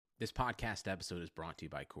This podcast episode is brought to you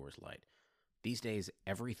by Coors Light. These days,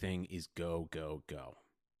 everything is go, go, go.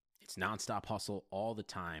 It's nonstop hustle all the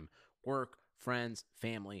time. Work, friends,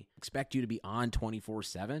 family, expect you to be on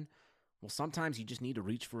 24/7. Well, sometimes you just need to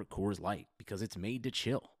reach for a Coors Light because it's made to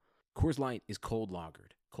chill. Coors Light is cold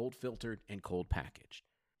lagered, cold filtered, and cold packaged.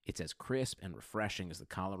 It's as crisp and refreshing as the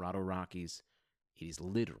Colorado Rockies. It is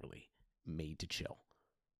literally made to chill.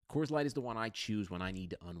 Coors Light is the one I choose when I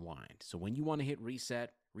need to unwind. So when you want to hit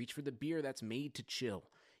reset, reach for the beer that's made to chill.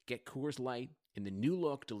 Get Coors Light in the new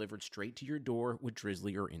look delivered straight to your door with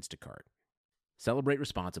Drizzly or Instacart. Celebrate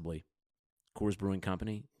responsibly. Coors Brewing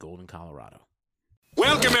Company, Golden, Colorado.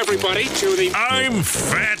 Welcome, everybody, to the I'm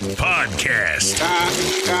Fat podcast.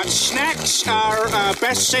 Snacks are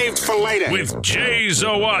best saved for later. With Jay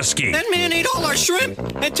Zawoski. That man ate all our shrimp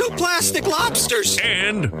and 2 plastic lobsters.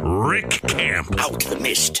 And Rick Camp. Out of the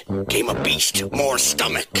mist came a beast more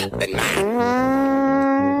stomach than man.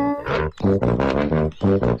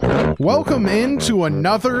 Welcome into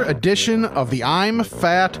another edition of the I'm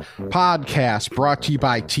Fat podcast, brought to you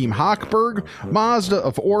by Team Hochberg, Mazda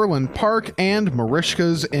of Orland Park, and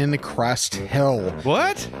Marishka's in Crest Hill.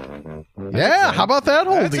 What? Yeah, how about that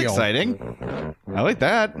whole That's deal? exciting. I like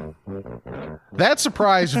that. That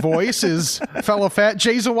surprise voice is fellow fat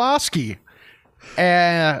Jay Zawoski.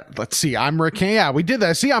 And let's see, I'm Rick. Yeah, we did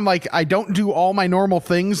that. See, I'm like, I don't do all my normal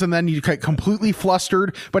things, and then you get completely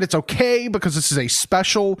flustered, but it's okay because this is a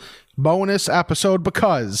special bonus episode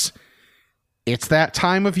because it's that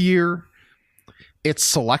time of year. It's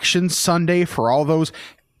Selection Sunday for all those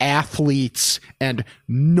athletes and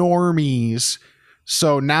normies.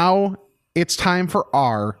 So now it's time for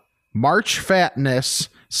our March Fatness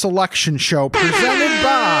selection show presented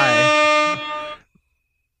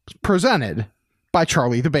by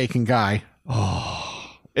Charlie the Bacon Guy.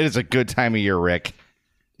 Oh, it is a good time of year, Rick.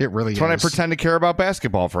 It really is. It's when I pretend to care about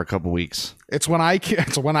basketball for a couple weeks. It's when I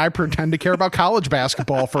pretend to care about college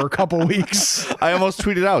basketball for a couple weeks. I almost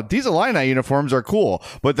tweeted out, these Illini uniforms are cool,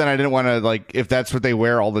 but then I didn't want to, like, if that's what they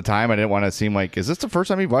wear all the time, I didn't want to seem like, is this the first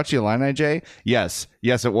time you've watched the Illini, Jay? Yes,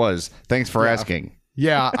 it was. Thanks for asking.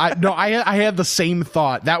 Yeah, I had the same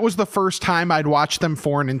thought. That was the first time I'd watched them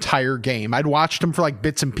for an entire game. I'd watched them for like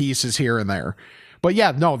bits and pieces here and there. But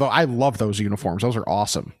yeah, no, though I love those uniforms. Those are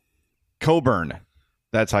awesome. Coburn.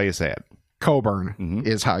 That's how you say it. Coburn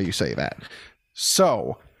is how you say that.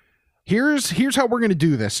 So here's how we're going to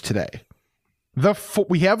do this today.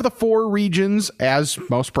 We have the 4 regions, as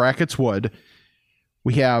most brackets would.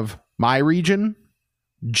 We have my region,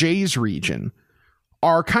 Jay's region,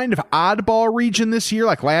 our kind of oddball region this year.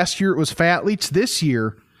 Like last year, it was Fatleets. This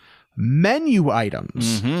year, menu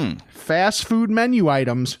items, fast food menu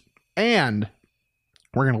items, and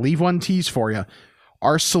we're going to leave one tease for you.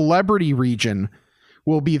 Our celebrity region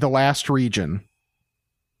will be the last region,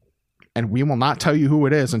 and we will not tell you who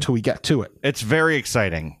it is until we get to it. It's very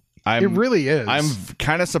exciting. It really is. I'm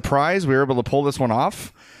kind of surprised we were able to pull this one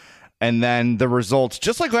off. And then the results,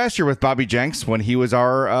 just like last year with Bobby Jenks, when he was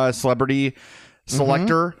our celebrity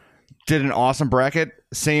selector, did an awesome bracket.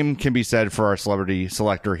 Same can be said for our celebrity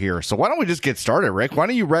selector here. So why don't we just get started, Rick? Why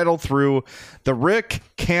don't you rattle through the Rick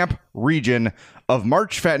Camp region of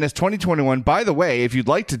March Fatness 2021. By the way, if you'd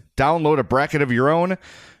like to download a bracket of your own,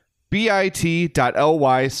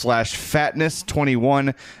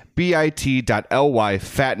 bit.ly/fatness21,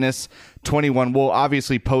 bit.ly/fatness21. We'll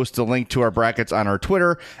obviously post a link to our brackets on our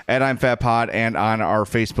Twitter at I'm Fat Pod and on our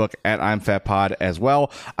Facebook at I'm Fat Pod as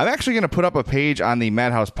well. I'm actually going to put up a page on the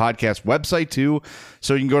Madhouse Podcast website too,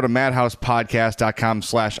 so you can go to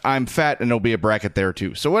madhousepodcast.com/I'm Fat and there'll be a bracket there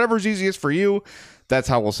too. So whatever's easiest for you, that's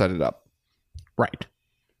how we'll set it up. Right.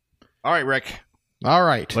 All right, Rick. All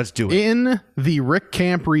right. Let's do it. In the Rick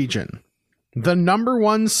Camp region, the number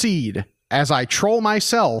 1 seed, as I troll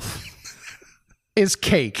myself, is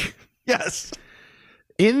cake. Yes.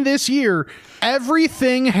 In this year,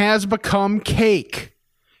 everything has become cake.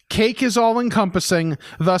 Cake is all encompassing.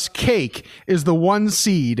 Thus, cake is the 1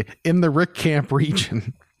 seed in the Rick Camp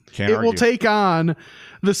region. Can't it argue. will take on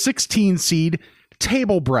the 16 seed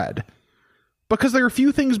table bread. Because there are a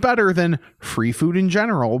few things better than free food in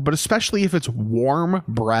general, but especially if it's warm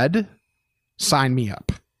bread, sign me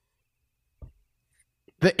up.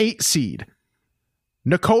 The 8 seed,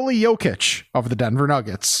 Nikola Jokic of the Denver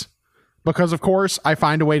Nuggets. Because, of course, I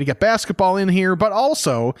find a way to get basketball in here, but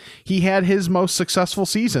also he had his most successful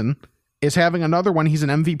season, is having another one. He's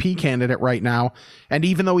an MVP candidate right now, and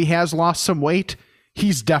even though he has lost some weight,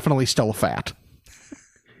 he's definitely still fat.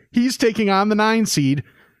 He's taking on the 9 seed,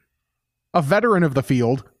 a veteran of the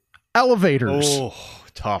field, Elevators. Oh,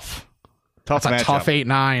 tough. That's a matchup. tough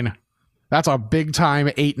 8-9. That's a big-time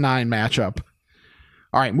 8-9 matchup.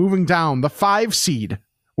 All right, moving down, the 5 seed,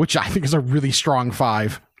 which I think is a really strong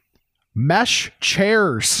 5. Mesh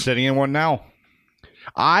chairs. Sitting in one now.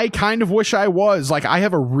 I kind of wish I was. Like, I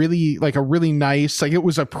have a really nice, like, it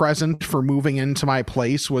was a present for moving into my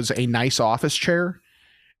place, was a nice office chair.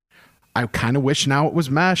 I kind of wish now it was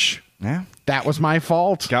mesh. Yeah. That was my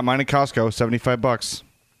fault. Got mine at Costco, $75.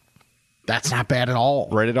 That's not bad at all.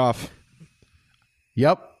 Write it off.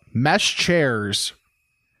 Yep. Mesh chairs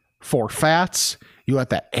for fats. You let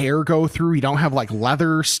that air go through. You don't have like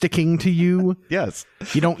leather sticking to you. Yes.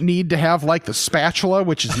 You don't need to have like the spatula,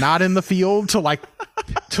 which is not in the field, to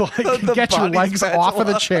get your legs spatula. off of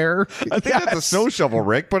the chair. I think that's a snow shovel,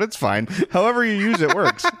 Rick, but it's fine. However you use it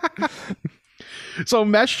works. So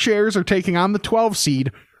mesh chairs are taking on the 12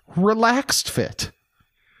 seed relaxed fit.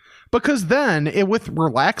 Because then with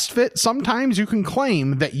relaxed fit, sometimes you can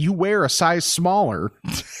claim that you wear a size smaller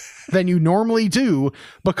than you normally do,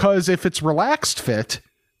 because if it's relaxed fit,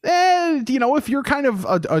 if you're kind of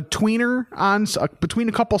a tweener on between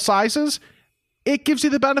a couple sizes, it gives you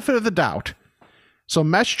the benefit of the doubt. So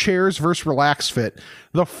mesh chairs versus relaxed fit.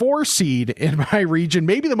 The 4 seed in my region,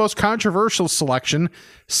 maybe the most controversial selection,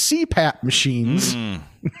 CPAP machines.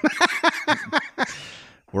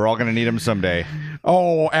 We're all going to need them someday.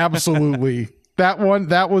 Oh, absolutely.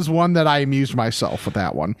 That was one that I amused myself with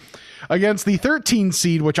that one. Against the 13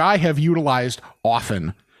 seed, which I have utilized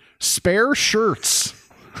often, spare shirts.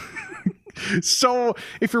 So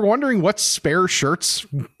if you're wondering what spare shirts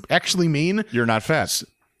actually mean, You're not fat.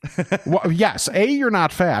 well, yes, A, you're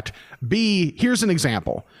not fat. B, here's an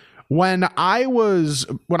example. When I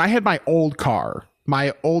had my old car,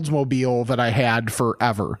 my Oldsmobile that I had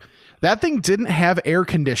forever, that thing didn't have air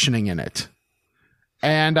conditioning in it.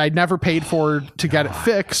 And I never paid to get it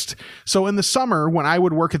fixed. So in the summer, when I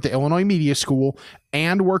would work at the Illinois Media School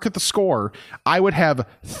and work at the Score, I would have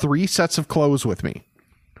 3 sets of clothes with me.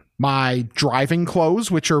 My driving clothes,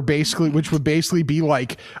 which would basically be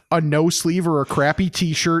like a no sleeve or a crappy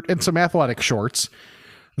t-shirt and some athletic shorts.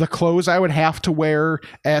 The clothes I would have to wear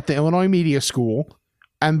at the Illinois Media School,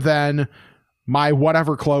 and then my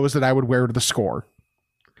whatever clothes that I would wear to the Score.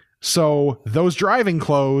 So those driving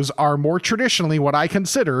clothes are more traditionally what I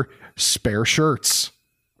consider spare shirts.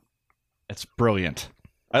 It's brilliant.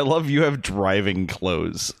 I love you have driving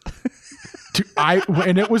clothes.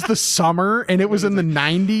 And it was the summer, and it was in the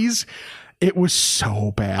 90s. It was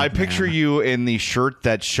so bad. I picture you in the shirt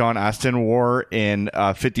that Sean Astin wore in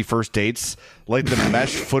 51st Dates, like the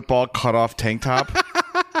mesh football cutoff tank top.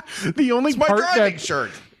 The only My part driving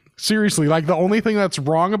shirt. Seriously, like the only thing that's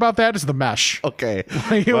wrong about that is the mesh. Okay.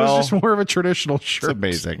 Like, it was just more of a traditional shirt. It's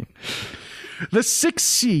amazing. The 6th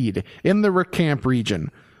seed in the Rick Camp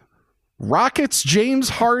region, Rockets James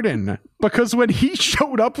Harden, because when he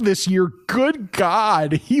showed up this year, good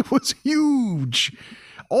God, he was huge.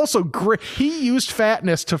 Also, great. He used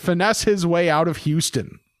Fatness to finesse his way out of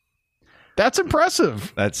Houston. That's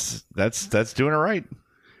impressive. That's doing it right.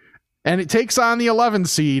 And it takes on the 11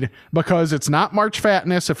 seed because it's not March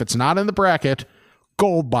Fatness if it's not in the bracket.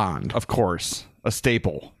 Gold Bond. Of course. A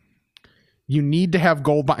staple. You need to have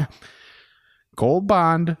Gold Bond. Gold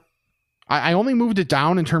Bond. I only moved it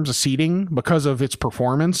down in terms of seeding because of its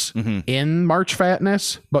performance in March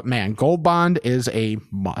Fatness. But man, Gold Bond is a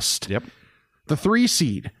must. Yep. The 3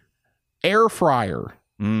 seed, Air Fryer.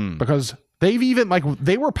 Because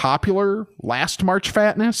they were popular last March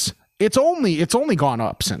Fatness. It's only gone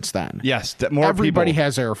up since then. Yes, Everybody people,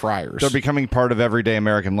 has air fryers. They're becoming part of everyday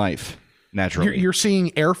American life, naturally. You're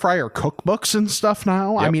seeing air fryer cookbooks and stuff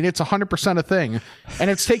now. Yep. I mean, it's 100% a thing. And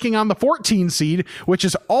it's taking on the 14 seed, which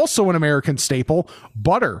is also an American staple,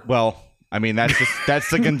 butter. Well, I mean, that's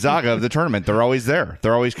the Gonzaga of the tournament. They're always there.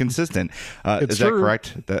 They're always consistent. Is that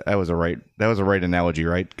correct? That was a right analogy,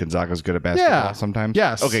 right? Gonzaga's good at basketball sometimes?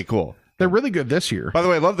 Yes. Okay, cool. They're really good this year. By the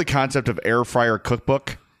way, I love the concept of air fryer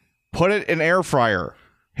cookbook. Put it in air fryer.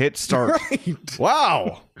 Hit start. Right.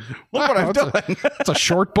 Wow. Look what I've done. It's a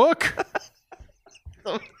short book.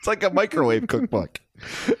 It's like a microwave cookbook.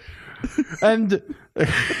 And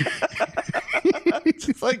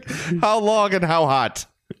It's like how long and how hot.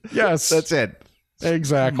 yes, That's it.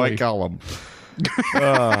 exactly. My column.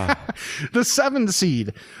 The 7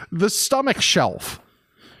 seed, the stomach shelf,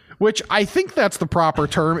 which I think that's the proper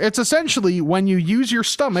term. It's essentially when you use your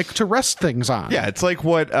stomach to rest things on. Yeah, it's like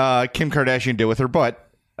what Kim Kardashian did with her butt,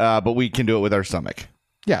 but we can do it with our stomach.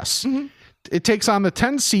 Yes. It takes on the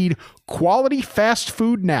 10 seed quality fast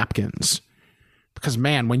food napkins. Because,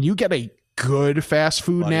 man, when you get a good fast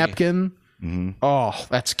food napkin, oh,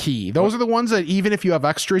 that's key. Those are the ones that even if you have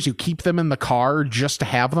extras, you keep them in the car just to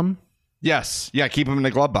have them. Yes. Yeah, keep them in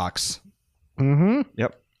the glove box. Mm-hmm.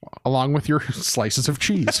 Yep. along with your slices of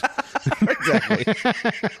cheese. Exactly.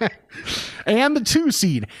 And the 2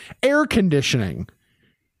 seed, air conditioning.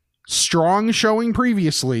 Strong showing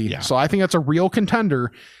previously. Yeah. So I think that's a real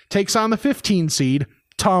contender. Takes on the 15 seed,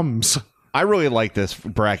 Tums. I really like this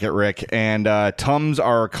bracket, Rick, and Tums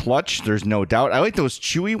are clutch. There's no doubt. I like those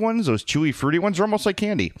chewy ones, those chewy, fruity ones. They're almost like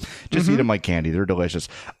candy. Just eat them like candy. They're delicious.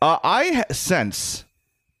 I sense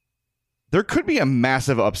there could be a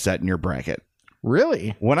massive upset in your bracket.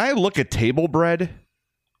 Really? When I look at table bread,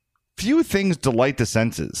 few things delight the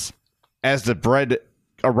senses as the bread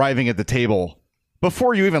arriving at the table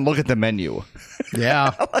before you even look at the menu.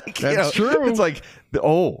 Yeah, Like, that's true. It's like,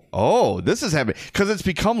 this is happening because it's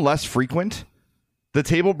become less frequent. The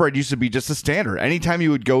table bread used to be just a standard. Anytime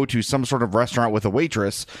you would go to some sort of restaurant with a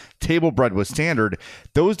waitress, table bread was standard.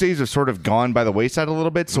 Those days have sort of gone by the wayside a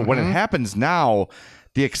little bit. So when it happens now,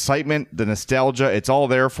 the excitement, the nostalgia, it's all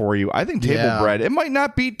there for you. I think table bread, it might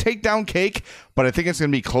not be takedown cake, but I think it's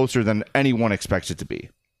going to be closer than anyone expects it to be.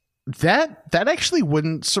 That actually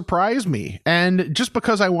wouldn't surprise me. And just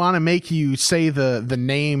because I want to make you say the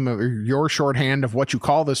name or your shorthand of what you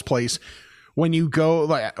call this place, when you go,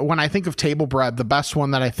 like, when I think of table bread, the best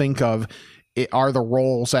one that I think of are the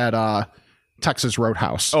rolls at Texas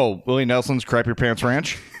Roadhouse. Oh, Willie Nelson's Crap Your Pants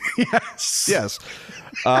Ranch? Yes.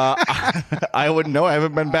 I wouldn't know. I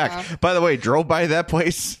haven't been back. By the way, drove by that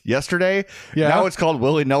place yesterday. Yeah. Now it's called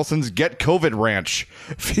Willie Nelson's Get COVID Ranch.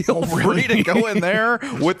 Feel free to go in there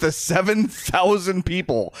with the 7,000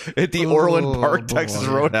 people at the Orland Park, Texas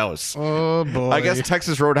Roadhouse. Oh boy! I guess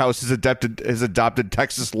Texas Roadhouse has adopted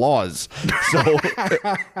Texas laws. So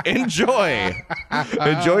enjoy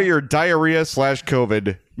your diarrhea /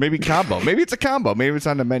 COVID. Maybe combo. Maybe it's a combo. Maybe it's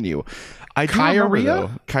on the menu. I do remember,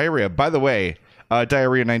 though. Diarrhea. By the way,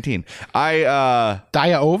 diarrhea 19.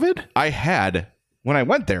 Dia-Ovid? I had, when I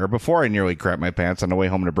went there, before I nearly crapped my pants on the way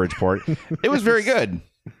home to Bridgeport, it was very good.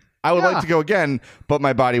 I would like to go again, but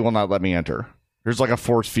my body will not let me enter. There's like a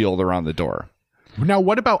force field around the door. Now,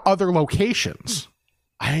 what about other locations?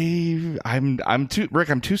 I'm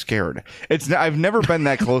too scared. I've never been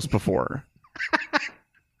that close before.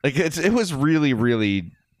 Like it was really,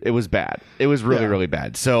 really. It was bad. It was really, really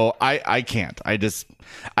bad. So I can't. I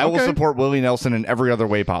will support Willie Nelson in every other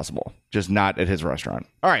way possible, just not at his restaurant.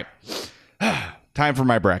 All right. Time for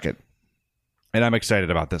my bracket. And I'm excited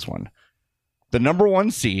about this one. The number 1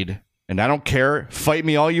 seed, and I don't care, fight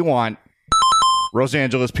me all you want, Los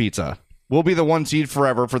Angeles Pizza will be the 1 seed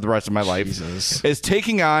forever for the rest of my life. Jesus. Is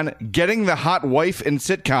taking on Getting the Hot Wife in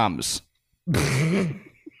Sitcoms.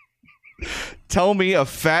 Tell me a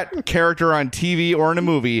fat character on TV or in a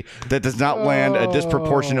movie that does not land a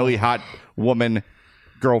disproportionately hot woman,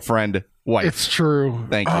 girlfriend, wife. It's true.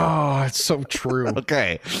 Thank you. Oh, it's so true.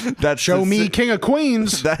 Okay. That's Show me King of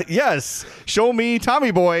Queens. Yes. Show me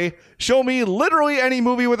Tommy Boy. Show me literally any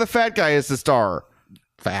movie with a fat guy as the star.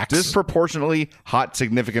 Facts. Disproportionately hot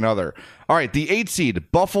significant other. All right. The 8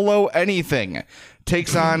 seed, Buffalo Anything,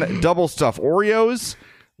 takes on Double Stuff Oreos.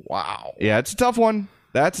 Wow. Yeah, it's a tough one.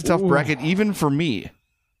 That's a tough bracket, even for me.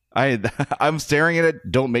 I'm staring at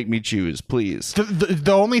it. Don't make me choose, please.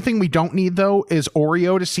 The only thing we don't need, though, is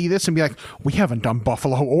Oreo to see this and be like, we haven't done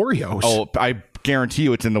Buffalo Oreos. Oh, I guarantee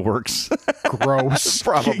you it's in the works. Gross.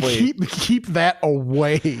 Probably. Keep that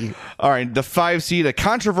away. All right, the 5 seed, a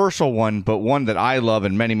controversial one, but one that I love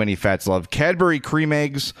and many, many fats love. Cadbury Cream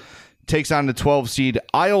Eggs takes on the 12 seed,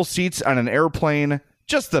 Aisle Seats on an Airplane.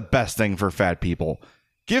 Just the best thing for fat people.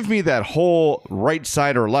 Give me that whole right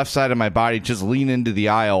side or left side of my body. Just lean into the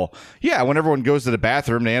aisle. Yeah, when everyone goes to the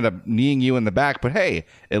bathroom, they end up kneeing you in the back. But hey,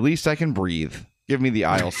 at least I can breathe. Give me the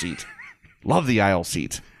aisle seat. Love the aisle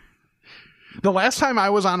seat. The last time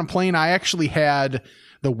I was on a plane, I actually had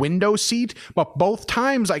the window seat. But both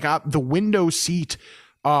times I got the window seat.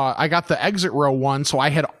 I got the exit row one, so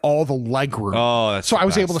I had all the leg room. Oh, that's so I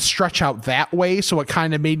was best. able to stretch out that way, so it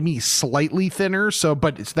kind of made me slightly thinner. So,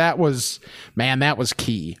 but that was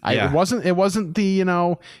key. It wasn't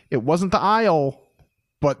the aisle,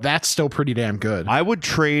 but that's still pretty damn good. I would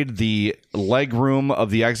trade the leg room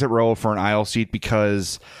of the exit row for an aisle seat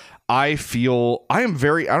because I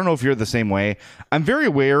don't know if you're the same way. I'm very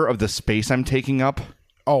aware of the space I'm taking up.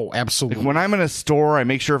 Oh, absolutely. Like when I'm in a store, I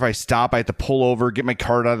make sure if I stop, I have to pull over, get my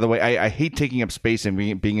cart out of the way. I hate taking up space and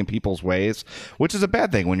being in people's ways, which is a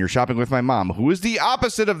bad thing when you're shopping with my mom, who is the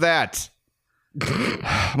opposite of that.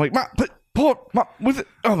 I'm like, Mom, pull up, Mom, with it.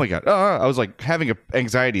 Oh my God. I was like having an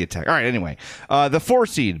anxiety attack. All right, anyway. The 4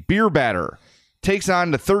 seed, Beer Batter, takes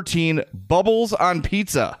on the 13, Bubbles on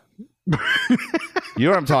Pizza. You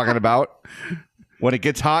know what I'm talking about. When it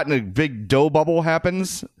gets hot and a big dough bubble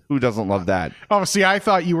happens. Who doesn't love that? Oh, see, I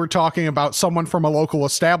thought you were talking about someone from a local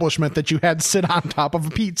establishment that you had sit on top of a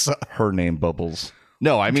pizza. Her name Bubbles.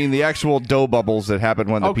 No, I mean the actual dough bubbles that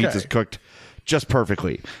happen when the pizza's cooked just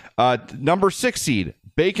perfectly. Number 6 seed,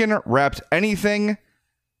 bacon wrapped anything.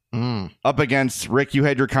 Up against, Rick, you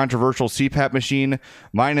had your controversial CPAP machine.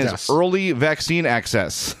 Mine is early vaccine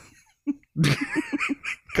access.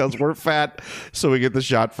 Because we're fat, so we get the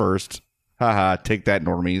shot first. Haha, take that,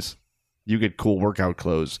 normies. You get cool workout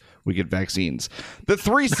clothes. We get vaccines. The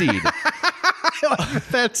 3 seed.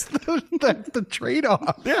 That's the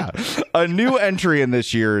trade-off. Yeah. A new entry in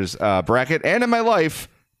this year's bracket and in my life,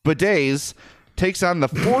 bidets, takes on the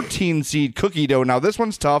 14 seed cookie dough. Now, this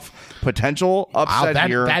one's tough. Potential upset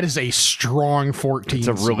here. That is a strong 14. It's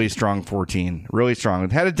a really strong 14. Really strong.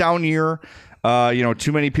 It had a down year.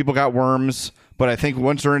 Too many people got worms, but I think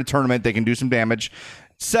once they're in a tournament, they can do some damage.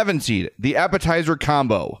 7 seed, the appetizer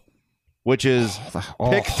combo, which is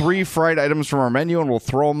pick 3 fried items from our menu and we'll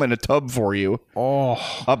throw them in a tub for you.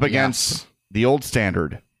 Up against the old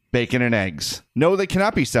standard, bacon and eggs. No, they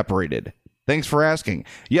cannot be separated. Thanks for asking.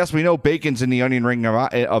 Yes, we know bacon's in the onion ring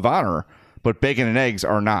of honor, but bacon and eggs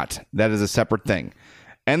are not. That is a separate thing.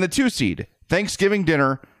 And the 2 seed, Thanksgiving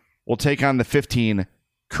dinner, will take on the 15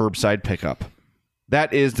 curbside pickup.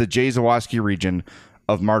 That is the Jay Zawoski region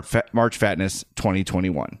of March Fatness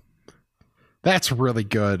 2021. That's really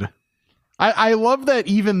good. I love that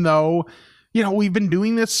even though, we've been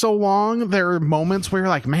doing this so long, there are moments where you're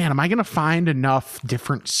like, man, am I going to find enough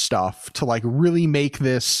different stuff to like really make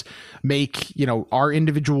our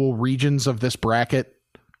individual regions of this bracket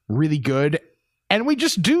really good? And we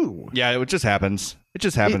just do. Yeah, it just happens. It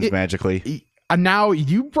just happens magically. And now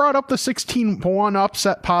you brought up the 16-1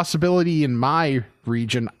 upset possibility in my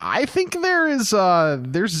region. I think there's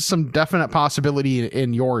some definite possibility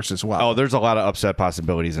in yours as well. Oh, there's a lot of upset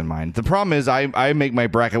possibilities in mine. The problem is I make my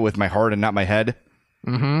bracket with my heart and not my head.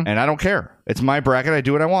 And I don't care. It's my bracket. I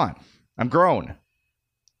do what I want. I'm grown.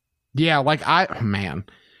 Yeah, like I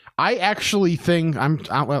actually think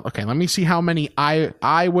okay, let me see how many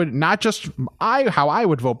I would, not just how I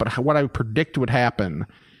would vote, but what I would predict would happen.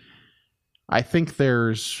 I think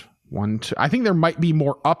there's I think there might be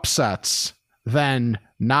more upsets than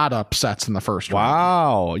not upsets in the first round.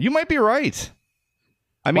 Wow, you might be right.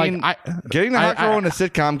 I mean, getting the hot girl in a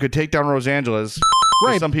sitcom could take down Los Angeles.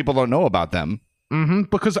 Right. Some people don't know about them.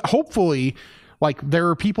 Because hopefully, there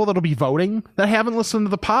are people that'll be voting that haven't listened to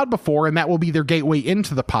the pod before, and that will be their gateway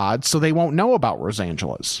into the pod, so they won't know about Los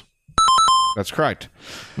Angeles. That's correct.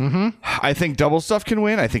 I think Double Stuff can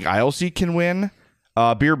win. I think ILC can win.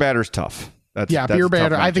 Beer Batter's tough. That's Beer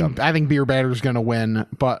Batter. I think Beer Batter's going to win,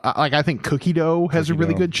 but I think Cookie Dough has a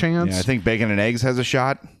really good chance. Yeah, I think Bacon and Eggs has a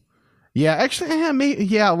shot. Yeah, actually, I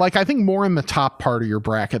think more in the top part of your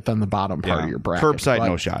bracket than the bottom part of your bracket. Curbside,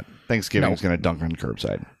 no shot. Thanksgiving's going to dunk on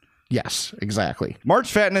curbside. Yes, exactly.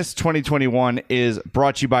 March Fatness 2021 is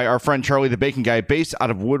brought to you by our friend Charlie the Bacon Guy, based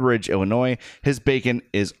out of Woodridge, Illinois. His bacon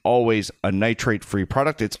is always a nitrate-free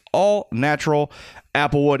product. It's all natural,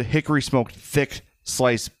 applewood, hickory smoked, thick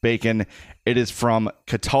sliced bacon. It is from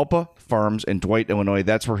Catalpa Farms in Dwight, Illinois.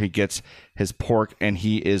 That's where he gets his pork, and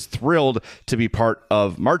he is thrilled to be part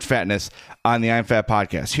of March Fatness on the I'm Fat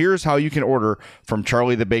podcast. Here's how you can order from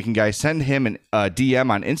Charlie the Bacon Guy. Send him a DM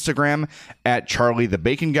on Instagram at Charlie the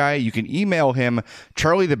Bacon Guy. You can email him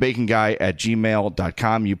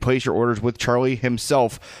charliethebaconguy@gmail.com. You place your orders with Charlie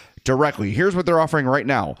himself directly. Here's what they're offering right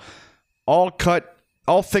now. All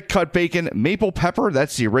thick cut bacon, maple pepper,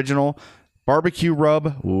 that's the original, barbecue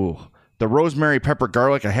rub, the rosemary pepper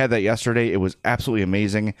garlic, I had that yesterday. It was absolutely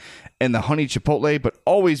amazing. And the honey chipotle, but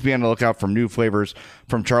always be on the lookout for new flavors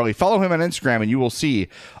from Charlie. Follow him on Instagram and you will see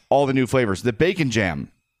all the new flavors. The bacon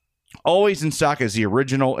jam, always in stock as the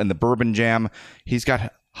original and the bourbon jam. He's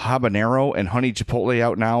got habanero and honey chipotle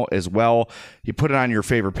out now as well. You put it on your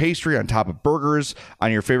favorite pastry, on top of burgers,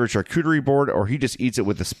 on your favorite charcuterie board, or he just eats it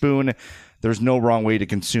with a spoon. There's no wrong way to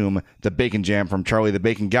consume the bacon jam from Charlie the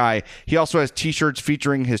Bacon Guy. He also has t-shirts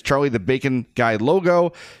featuring his Charlie the Bacon Guy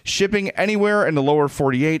logo. Shipping anywhere in the lower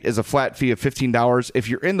 48 is a flat fee of $15. If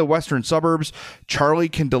you're in the western suburbs, Charlie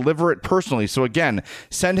can deliver it personally. So again,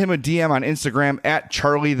 send him a DM on Instagram at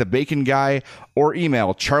Charlie the Bacon Guy or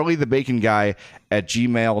email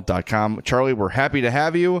charliethebaconguy@gmail.com. Charlie, we're happy to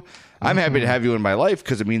have you. I'm happy to have you in my life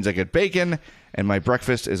because it means I get bacon and my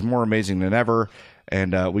breakfast is more amazing than ever.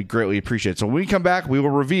 And we greatly appreciate it. So when we come back, we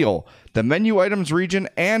will reveal the menu items region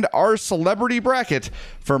and our celebrity bracket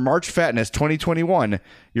for March Fatness 2021.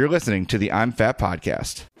 You're listening to the I'm Fat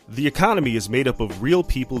podcast. The economy is made up of real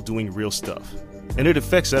people doing real stuff, and it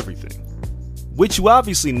affects everything. Which you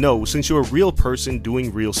obviously know since you're a real person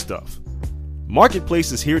doing real stuff.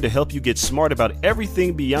 Marketplace is here to help you get smart about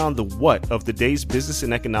everything beyond the what of the day's business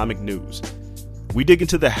and economic news. We dig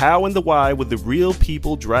into the how and the why with the real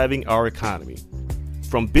people driving our economy.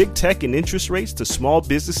 From big tech and interest rates to small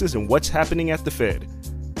businesses and what's happening at the Fed,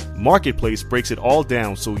 Marketplace breaks it all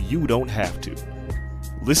down so you don't have to.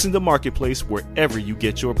 Listen to Marketplace wherever you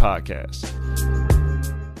get your podcasts.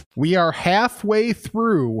 We are halfway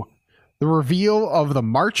through the reveal of the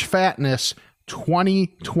March Fatness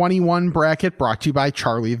 2021 bracket brought to you by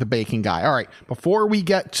Charlie the Baking Guy. All right, before we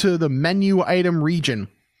get to the menu item region,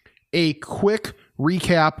 a quick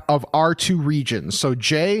recap of our two regions. So,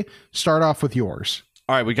 Jay, start off with yours.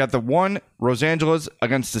 All right, we got the 1, Rosangeles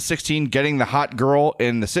against the 16, getting the hot girl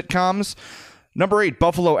in the sitcoms. Number 8,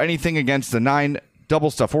 Buffalo Anything against the 9,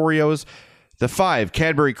 Double Stuff Oreos. The 5,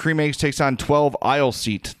 Cadbury Cream Eggs takes on 12, Isle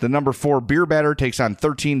Seat. The number 4, Beer Batter takes on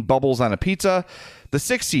 13, Bubbles on a Pizza. The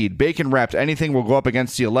 6 seed, Bacon Wrapped Anything, will go up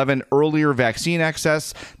against the 11, Earlier Vaccine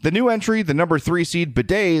Access. The new entry, the number 3 seed,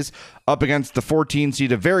 Bidets, up against the 14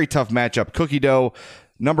 seed, a very tough matchup, Cookie Dough.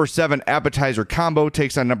 Number 7, Appetizer Combo,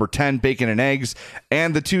 takes on number 10, Bacon and Eggs.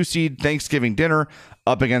 And the 2 seed, Thanksgiving Dinner,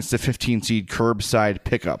 up against the 15 seed, Curbside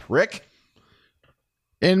Pickup. Rick?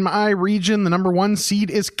 In my region, the number 1 seed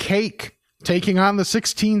is Cake, taking on the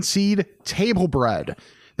 16 seed, Table Bread.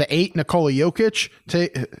 The 8, Nikola Jokic,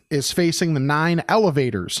 is facing the 9,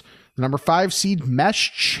 Elevators. The number 5 seed,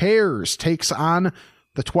 Mesh Chairs, takes on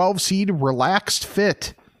the 12 seed, Relaxed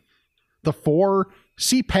Fit. The 4,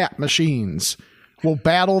 CPAP Machines will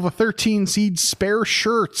battle the 13 seed, Spare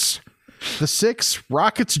Shirts. The 6,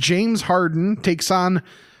 Rockets James Harden, takes on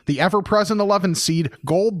the ever-present 11 seed,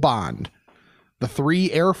 Gold Bond. The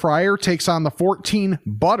 3, Air Fryer, takes on the 14,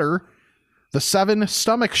 Butter. The 7,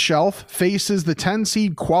 Stomach Shelf, faces the 10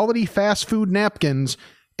 seed, Quality Fast Food Napkins.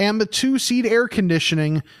 And the 2 seed, Air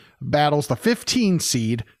Conditioning, battles the 15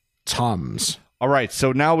 seed, Tums. All right,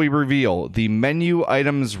 so now we reveal the menu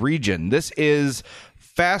items region. This is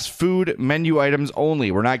fast food menu items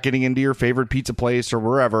only. We're not getting into your favorite pizza place or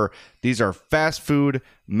wherever. These are fast food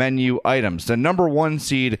menu items. The number 1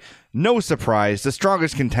 seed, no surprise, the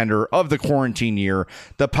strongest contender of the quarantine year,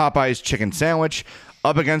 the Popeyes chicken sandwich,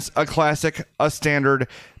 up against a classic, a standard,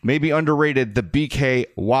 maybe underrated, the BK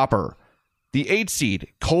Whopper. The 8 seed,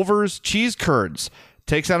 Culver's Cheese Curds,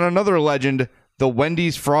 takes on another legend, the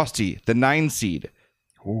Wendy's Frosty, the 9 seed.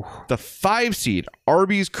 Ooh. The 5 seed,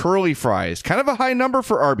 Arby's Curly Fries, kind of a high number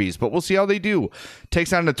for Arby's, but we'll see how they do,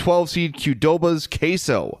 takes on the 12 seed, Qdoba's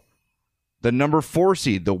Queso. The number 4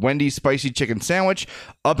 seed, the Wendy's Spicy Chicken Sandwich,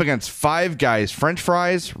 up against Five Guys French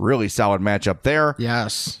Fries, really solid matchup there.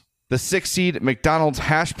 Yes. The 6 seed, McDonald's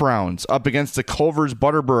Hash Browns, up against the Culver's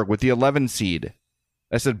Butterburg with the 11 seed.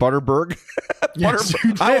 I said Butterburg? Yes,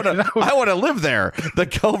 you did. I want to live there. The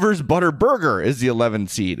Culver's Butterburger is the 11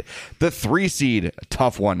 seed. The 3 seed,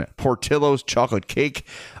 tough one, Portillo's Chocolate Cake,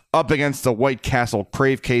 up against the White Castle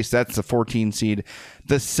Crave Case. That's the 14 seed.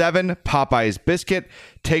 The 7, Popeyes Biscuit,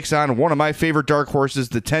 takes on one of my favorite dark horses,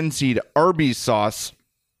 the 10 seed, Arby's Sauce.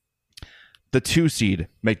 The 2 seed,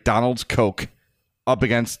 McDonald's Coke, up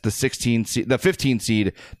against the 15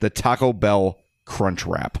 seed, the Taco Bell Crunch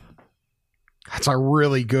Wrap. That's a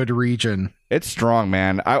really good region. It's strong,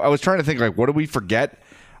 man. I was trying to think, like, what did we forget?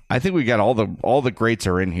 I think we got all the greats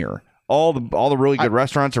are in here. All the really good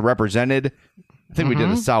restaurants are represented. I think we did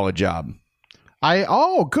a solid job.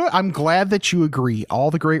 Good. I'm glad that you agree. All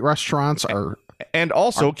the great restaurants are, and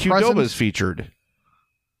also Qdoba's featured.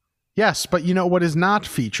 Yes, but you know what is not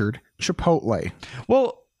featured? Chipotle.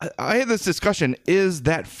 Well, I had this discussion. Is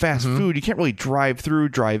that fast food? You can't really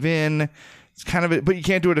drive in. It's kind of it, but you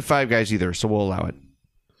can't do it at Five Guys either, so we'll allow it.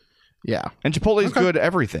 Yeah. And Chipotle is good at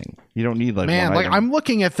everything. You don't need one item. I'm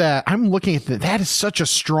looking at that. That is such a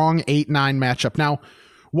strong 8-9 matchup. Now,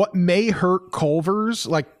 what may hurt Culver's,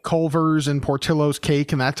 like Culver's and Portillo's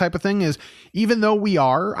Cake and that type of thing, is even though we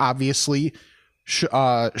are obviously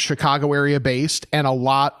Chicago area based and a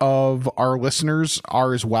lot of our listeners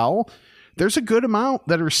are as well, there's a good amount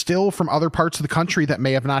that are still from other parts of the country that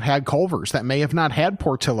may have not had Culver's, that may have not had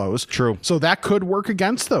Portillo's. True. So that could work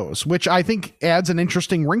against those, which I think adds an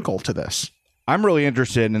interesting wrinkle to this. I'm really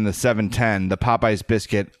interested in the 7-10, the Popeyes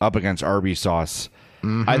Biscuit up against Arby's Sauce.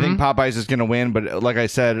 I think Popeyes is going to win, but like I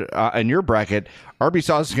said, in your bracket, Arby's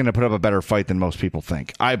Sauce is going to put up a better fight than most people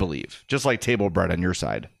think, I believe. Just like Table Bread on your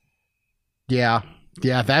side. Yeah.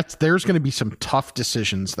 Yeah, there's going to be some tough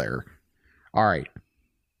decisions there. All right.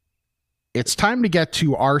 It's time to get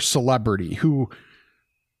to our celebrity, who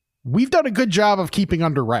we've done a good job of keeping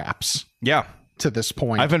under wraps. Yeah. To this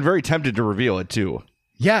point. I've been very tempted to reveal it too.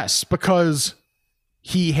 Yes, because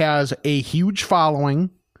he has a huge following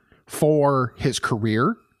for his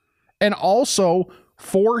career and also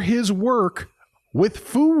for his work with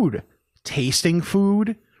food, tasting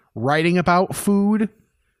food, writing about food.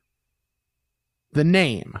 The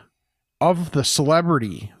name of the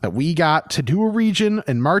celebrity that we got to do a region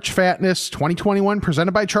in March Fatness 2021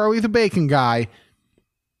 presented by Charlie the Bacon Guy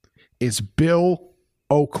is Bill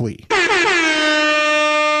Oakley.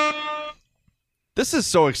 This is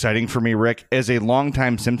so exciting for me, Rick, as a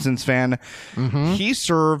longtime Simpsons fan. He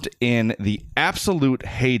served in the absolute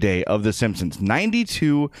heyday of The Simpsons,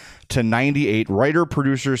 92 to 98, writer,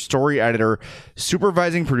 producer, story editor,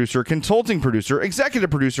 supervising producer, consulting producer,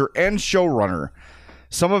 executive producer, and showrunner.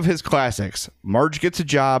 Some of his classics, Marge Gets a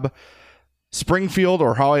Job, Springfield,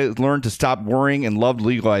 or How I Learned to Stop Worrying and Loved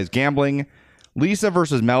Legalized Gambling, Lisa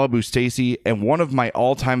versus Malibu Stacy, and one of my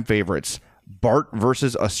all-time favorites, Bart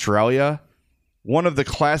versus Australia. One of the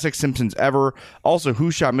classic Simpsons ever. Also, Who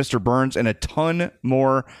Shot Mr. Burns, and a ton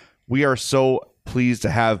more. We are so pleased to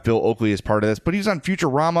have Bill Oakley as part of this. But he's on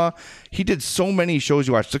Futurama. He did so many shows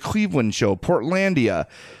you watched. The Cleveland Show, Portlandia.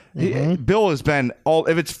 Bill has been all.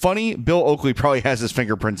 If it's funny, Bill Oakley probably has his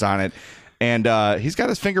fingerprints on it. And he's got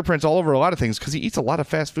his fingerprints all over a lot of things because he eats a lot of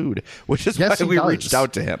fast food, which is why we reached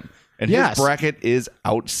out to him. And his bracket is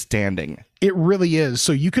outstanding. It really is.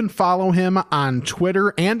 So you can follow him on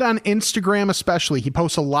Twitter and on Instagram especially. He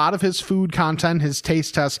posts a lot of his food content, his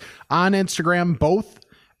taste tests on Instagram, both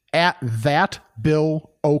at that Bill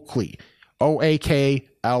Oakley, Oakley.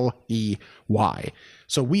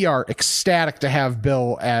 So we are ecstatic to have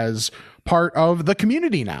Bill as part of the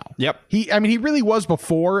community now. Yep. He really was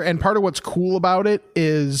before, and part of what's cool about it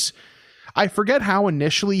is I forget how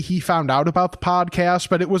initially he found out about the podcast,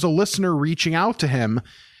 but it was a listener reaching out to him.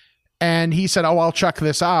 And he said, I'll check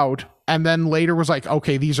this out. And then later was like,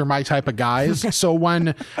 okay, these are my type of guys. So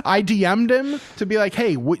when I DM'd him to be like,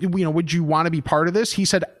 hey, would you want to be part of this? He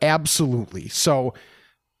said, absolutely. So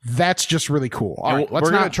that's just really cool. All right, we're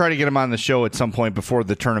going to try to get him on the show at some point before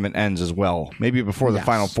the tournament ends as well. Maybe before the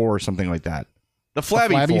Final Four or something like that. The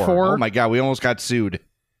Flabby Four. Oh my God, we almost got sued.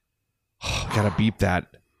 Gotta beep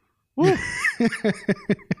that.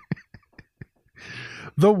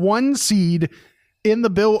 The 1 seed in the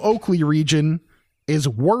Bill Oakley region is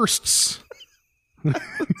Worsts.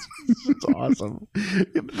 That's awesome.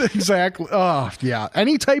 Exactly. Oh, yeah.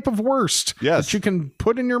 Any type of worst that you can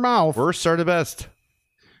put in your mouth. Worsts are the best.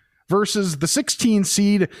 Versus the 16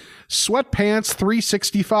 seed, Sweatpants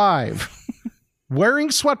 365. Wearing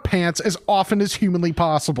sweatpants as often as humanly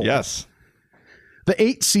possible. Yes. The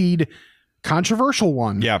 8 seed, controversial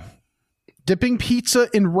one. Yeah. Dipping pizza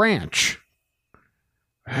in ranch.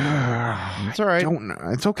 It's all right. Don't know.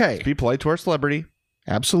 It's okay. Be polite to our celebrity.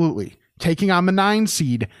 Absolutely. Taking on the 9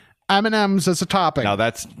 seed, M&M's as a topping. Now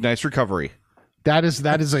that's nice recovery. That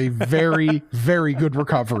is a very, very good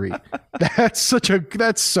recovery. That's so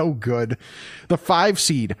good. The 5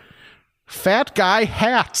 seed, Fat Guy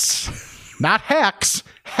Hats. Not hacks,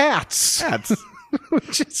 hats.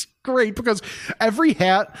 Which is great because every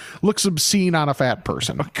hat looks obscene on a fat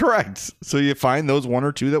person. Correct. So you find those 1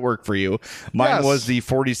 or 2 that work for you. Mine was the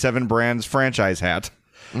 47 Brands franchise hat.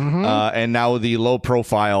 And now the low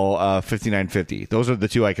profile 5950. Those are the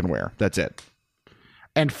 2 I can wear. That's it.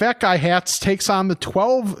 And Fat Guy Hats takes on the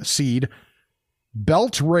 12 seed,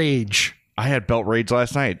 Belt Rage. I had Belt Rage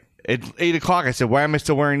last night. At 8 o'clock, I said, why am I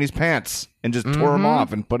still wearing these pants? And just tore them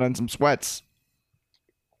off and put on some sweats.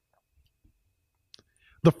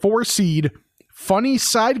 The 4 seed, Funny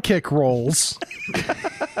Sidekick Rolls.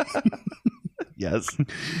 Yes.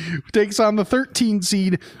 Takes on the 13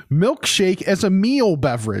 seed, Milkshake as a meal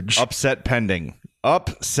beverage. Upset pending.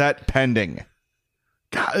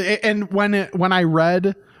 God, and when I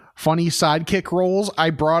read Funny Sidekick Rolls, I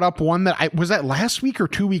brought up one that was that last week or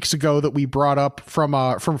 2 weeks ago that we brought up from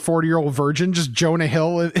 40-Year-Old Virgin, just Jonah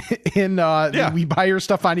Hill in We Buy Your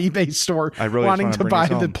Stuff on eBay store, I really wanting to buy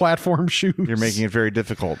the platform shoes. You're making it very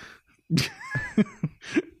difficult.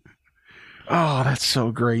 Oh, that's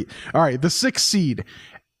so great. All right, the 6th seed,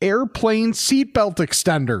 Airplane Seatbelt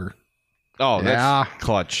Extender. Oh, that's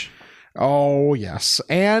clutch. Oh, yes.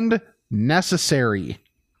 And Necessary.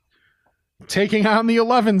 Taking on the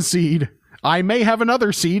 11 seed, I may have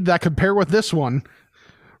another seed that could pair with this one.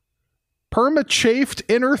 Perma-chafed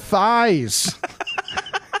inner thighs.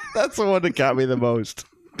 That's the one that got me the most.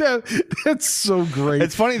 That's so great.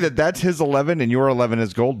 It's funny that's his 11 and your 11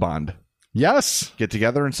 is Gold Bond. Yes. Get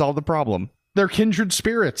together and solve the problem. They're kindred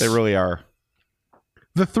spirits. They really are.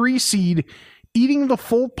 The 3 seed, eating the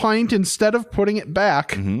full pint instead of putting it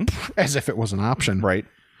back, as if it was an option. Right.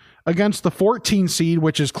 Against the 14 seed,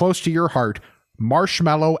 which is close to your heart,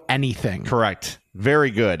 Marshmallow Anything. Correct.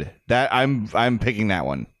 Very good. That I'm picking that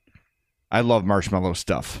one. I love marshmallow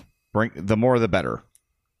stuff. The more, the better.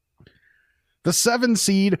 The 7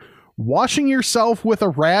 seed, washing yourself with a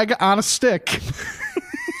rag on a stick.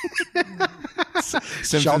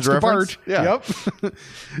 Simpsons Shouts to reference? Bart. Yeah. Yep.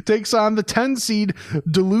 Takes on the 10 seed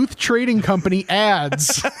Duluth Trading Company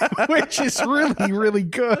ads, which is really, really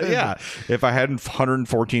good. Yeah. If I hadn't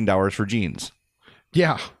 $114 for jeans.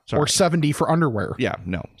 Yeah. Sorry. Or 70 for underwear. Yeah.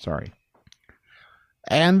 No, sorry.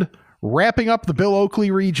 And wrapping up the Bill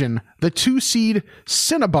Oakley region, the 2 seed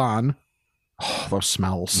Cinnabon. Oh, those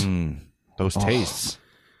smells. Those tastes.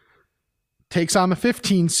 Takes on the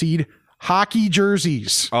 15 seed Hockey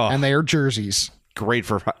Jerseys. Oh. And they are jerseys. Great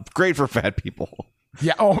for fat people.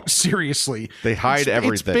 Yeah. Oh, seriously. They hide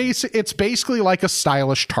everything. It's basically like a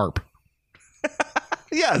stylish tarp.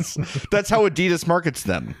 Yes. That's how Adidas markets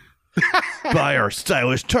them. Buy our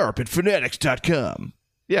stylish tarp at fanatics.com.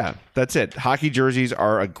 Yeah, that's it. Hockey jerseys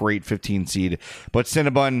are a great 15 seed, but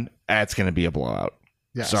Cinnabon, that's going to be a blowout.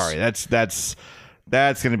 Yes. Sorry, that's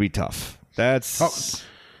going to be tough. This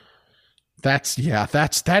is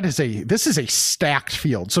a stacked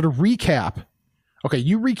field. So to recap, okay,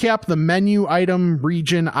 you recap the menu item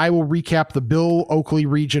region. I will recap the Bill Oakley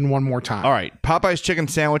region one more time. All right. Popeye's Chicken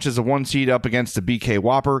Sandwich is a 1 seed up against the BK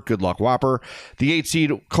Whopper. Good luck, Whopper. The 8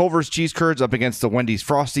 seed Culver's Cheese Curds up against the Wendy's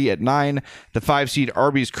Frosty at 9. The 5 seed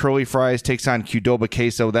Arby's Curly Fries takes on Qdoba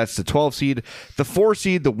Queso. That's the 12 seed. The 4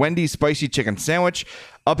 seed, the Wendy's Spicy Chicken Sandwich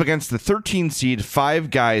up against the 13 seed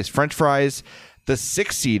Five Guys French Fries. The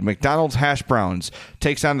 6 seed McDonald's Hash Browns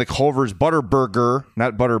takes on the Culver's Butterburger,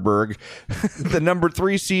 not Butterberg. The number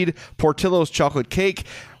 3 seed Portillo's Chocolate Cake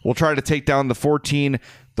will try to take down the 14,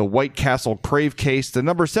 the White Castle Crave Case. The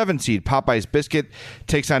number 7 seed Popeye's Biscuit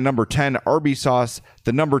takes on number 10 Arby's Sauce.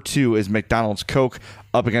 The number 2 is McDonald's Coke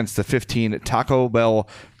up against the 15 Taco Bell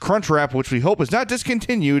Crunch Wrap, which we hope is not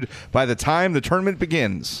discontinued by the time the tournament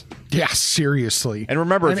begins. Yeah, seriously. And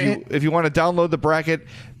remember, if you want to download the bracket,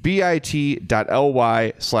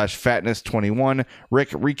 bit.ly/fatness21. Rick,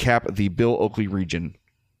 recap the Bill Oakley region.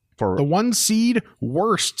 For the 1 seed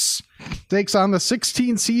Worsts takes on the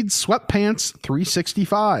 16 seed Sweatpants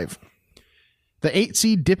 365. The 8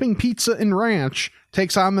 seed Dipping Pizza and Ranch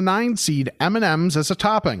takes on the 9 seed M&M's as a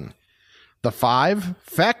topping. The 5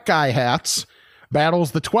 Fat Guy Hats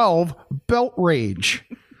battles the 12 Belt Rage.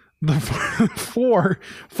 The 4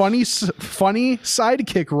 funny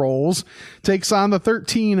sidekick rolls takes on the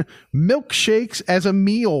 13 milkshakes as a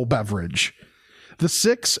meal beverage. The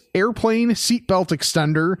 6 airplane seatbelt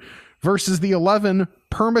extender versus the 11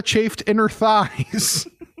 perma-chafed inner thighs.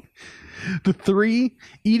 The 3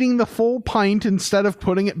 eating the full pint instead of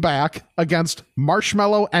putting it back against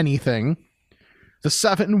marshmallow anything. The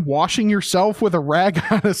 7 washing yourself with a rag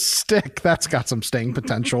on a stick. That's got some staying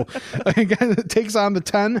potential. Again, it takes on the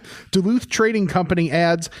 10 Duluth Trading Company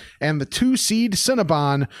ads, and the 2 seed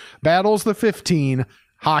Cinnabon battles the 15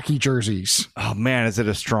 hockey jerseys. Oh man, is it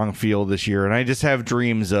a strong field this year? And I just have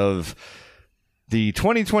dreams of the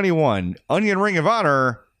 2021 Onion Ring of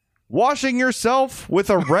Honor washing yourself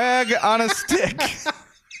with a rag on a stick.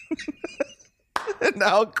 And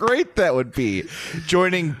how great that would be.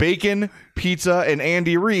 Joining Bacon, Pizza, and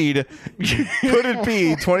Andy Reid. Could it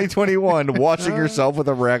be 2021 washing yourself with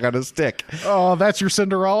a rag on a stick? Oh, that's your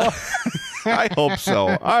Cinderella? I hope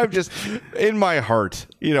so. I'm just, in my heart,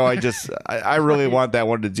 I really want that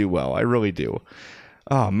one to do well. I really do.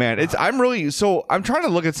 Oh man, I'm trying to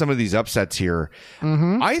look at some of these upsets here.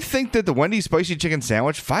 Mm-hmm. I think that the Wendy's Spicy Chicken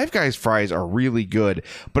Sandwich, Five Guys fries are really good,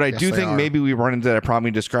 but I do think maybe we run into that problem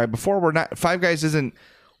we described before. Five Guys isn't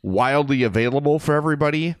wildly available for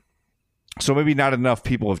everybody, so maybe not enough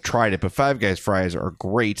people have tried it. But Five Guys fries are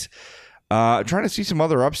great. I'm trying to see some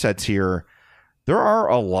other upsets here. There are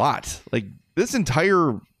a lot. Like this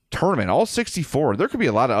entire tournament, all 64. There could be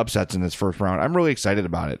a lot of upsets in this first round. I'm really excited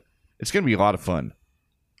about it. It's going to be a lot of fun.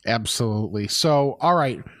 Absolutely. So, all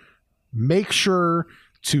right. Make sure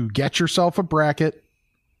to get yourself a bracket.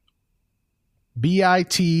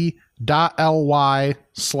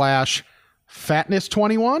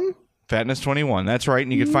 bit.ly/fatness21. Fatness21. That's right.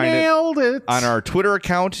 And you can find it on our Twitter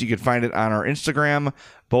account. You can find it on our Instagram.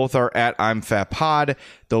 Both are at I'm Fat Pod.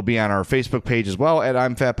 They'll be on our Facebook page as well at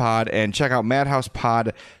I'm Fat Pod. And check out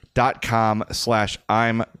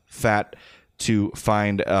madhousepod.com/I'm Fat to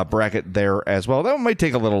find a bracket there as well. That might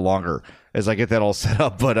take a little longer as I get that all set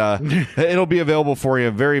up, but it'll be available for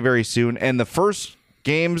you very, very soon. And the first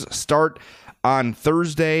games start on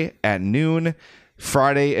Thursday at noon.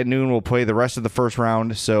 Friday at noon, we'll play the rest of the first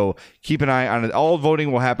round. So keep an eye on it. All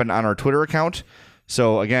voting will happen on our Twitter account.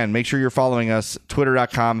 So again, make sure you're following us,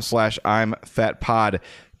 twitter.com/I'm Fat Pod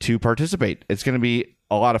to participate. It's going to be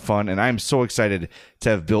a lot of fun, and I'm so excited to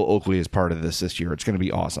have Bill Oakley as part of this year. It's going to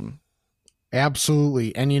be awesome.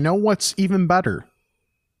 Absolutely. And you know what's even better?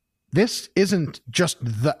 This isn't just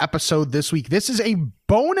the episode this week. This is a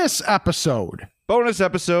bonus episode. Bonus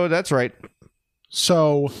episode, that's right.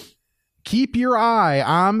 So keep your eye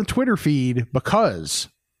on the Twitter feed because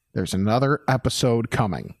there's another episode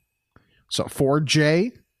coming. So for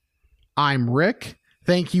Jay, I'm Rick.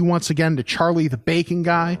 Thank you once again to Charlie the Bacon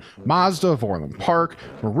Guy, Mazda of Orland Park,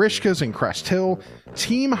 Marishka's in Crest Hill,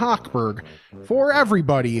 Team Hochberg. For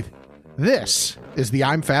everybody, this is the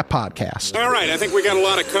I'm Fat Podcast. All right, I think we got a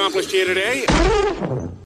lot accomplished here today.